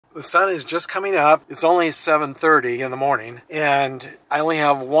The sun is just coming up. It's only 7:30 in the morning, and I only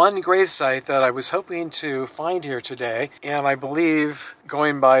have one gravesite that I was hoping to find here today, and I believe,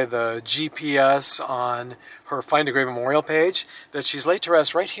 going by the GPS on her Find a Grave Memorial page, that she's laid to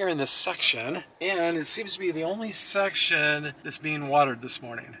rest right here in this section, and it seems to be the only section that's being watered this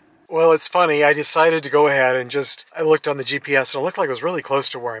morning. Well, it's funny, I decided to go ahead and I looked on the GPS and it looked like it was really close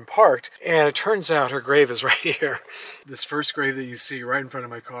to where I'm parked, and it turns out her grave is right here. This first grave that you see right in front of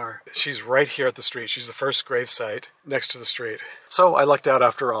my car. She's right here at the street. She's the first grave site next to the street. So I lucked out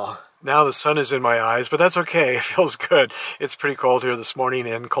after all. Now the sun is in my eyes, but that's okay. It feels good. It's pretty cold here this morning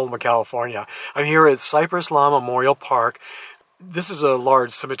in Colma, California. I'm here at Cypress Lawn Memorial Park. This is a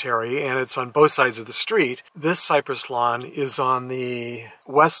large cemetery, and it's on both sides of the street. This cypress lawn is on the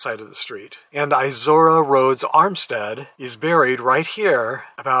west side of the street. And Izora Rhodes-Armstead is buried right here,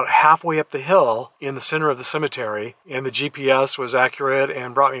 about halfway up the hill in the center of the cemetery. And the GPS was accurate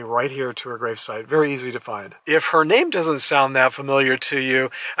and brought me right here to her gravesite. Very easy to find. If her name doesn't sound that familiar to you,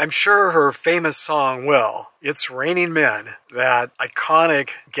 I'm sure her famous song will. It's Raining Men, that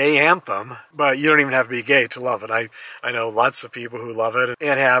iconic gay anthem, but you don't even have to be gay to love it. I know lots of people who love it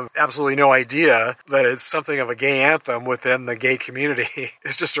and have absolutely no idea that it's something of a gay anthem within the gay community.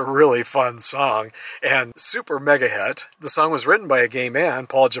 It's just a really fun song and super mega hit. The song was written by a gay man,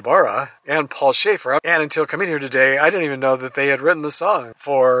 Paul Jabara, and Paul Schaefer. And until coming here today, I didn't even know that they had written the song.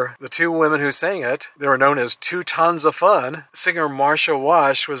 For the two women who sang it, they were known as Two Tons of Fun. Singer Marsha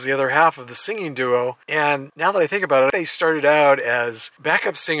Wash was the other half of the singing duo, and now that I think about it, they started out as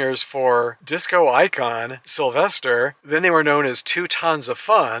backup singers for disco icon Sylvester. Then they were known as Two Tons of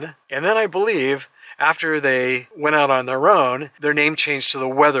Fun. And then I believe after they went out on their own, their name changed to the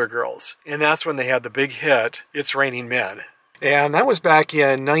Weather Girls. And that's when they had the big hit, It's Raining Men. And that was back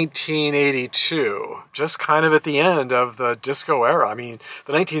in 1982, just kind of at the end of the disco era. I mean,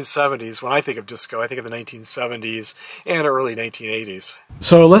 the 1970s, when I think of disco, I think of the 1970s and early 1980s.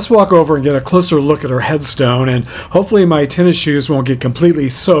 So let's walk over and get a closer look at her headstone, and hopefully my tennis shoes won't get completely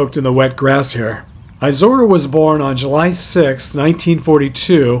soaked in the wet grass here. Izora was born on July 6,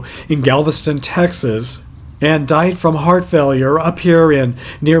 1942 in Galveston, Texas, and died from heart failure up here in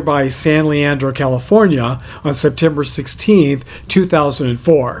nearby San Leandro, California on September 16,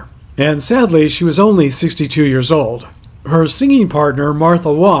 2004. And sadly, she was only 62 years old. Her singing partner,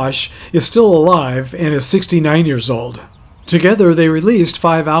 Martha Wash, is still alive and is 69 years old. Together, they released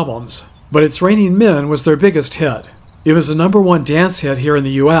 5 albums, but It's Raining Men was their biggest hit. It was the #1 dance hit here in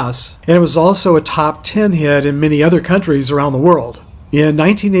the US, and it was also a top 10 hit in many other countries around the world. In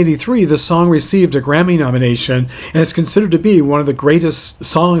 1983, the song received a Grammy nomination and is considered to be one of the greatest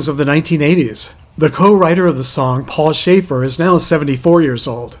songs of the 1980s. The co-writer of the song, Paul Schaefer, is now 74 years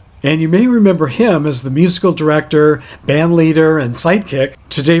old. And you may remember him as the musical director, band leader, and sidekick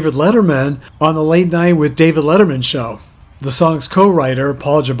to David Letterman on the Late Night with David Letterman show. The song's co-writer,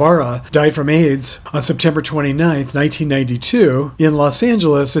 Paul Jabara, died from AIDS on September 29, 1992, in Los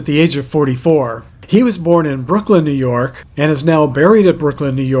Angeles at the age of 44. He was born in Brooklyn, New York, and is now buried at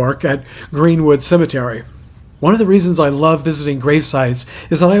Brooklyn, New York at Greenwood Cemetery. One of the reasons I love visiting gravesites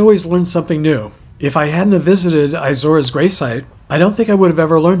is that I always learn something new. If I hadn't have visited Izora's gravesite, I don't think I would have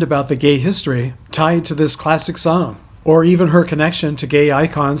ever learned about the gay history tied to this classic song, or even her connection to gay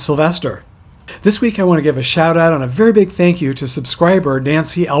icon Sylvester. This week I want to give a shout out and a very big thank you to subscriber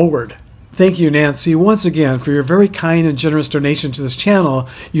Nancy Elward. Thank you, Nancy, once again for your very kind and generous donation to this channel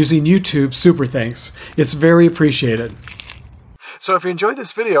using YouTube Super Thanks. It's very appreciated. So if you enjoyed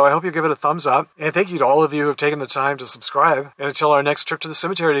this video, I hope you give it a thumbs up. And thank you to all of you who have taken the time to subscribe. And until our next trip to the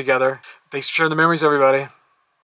cemetery together, thanks for sharing the memories, everybody.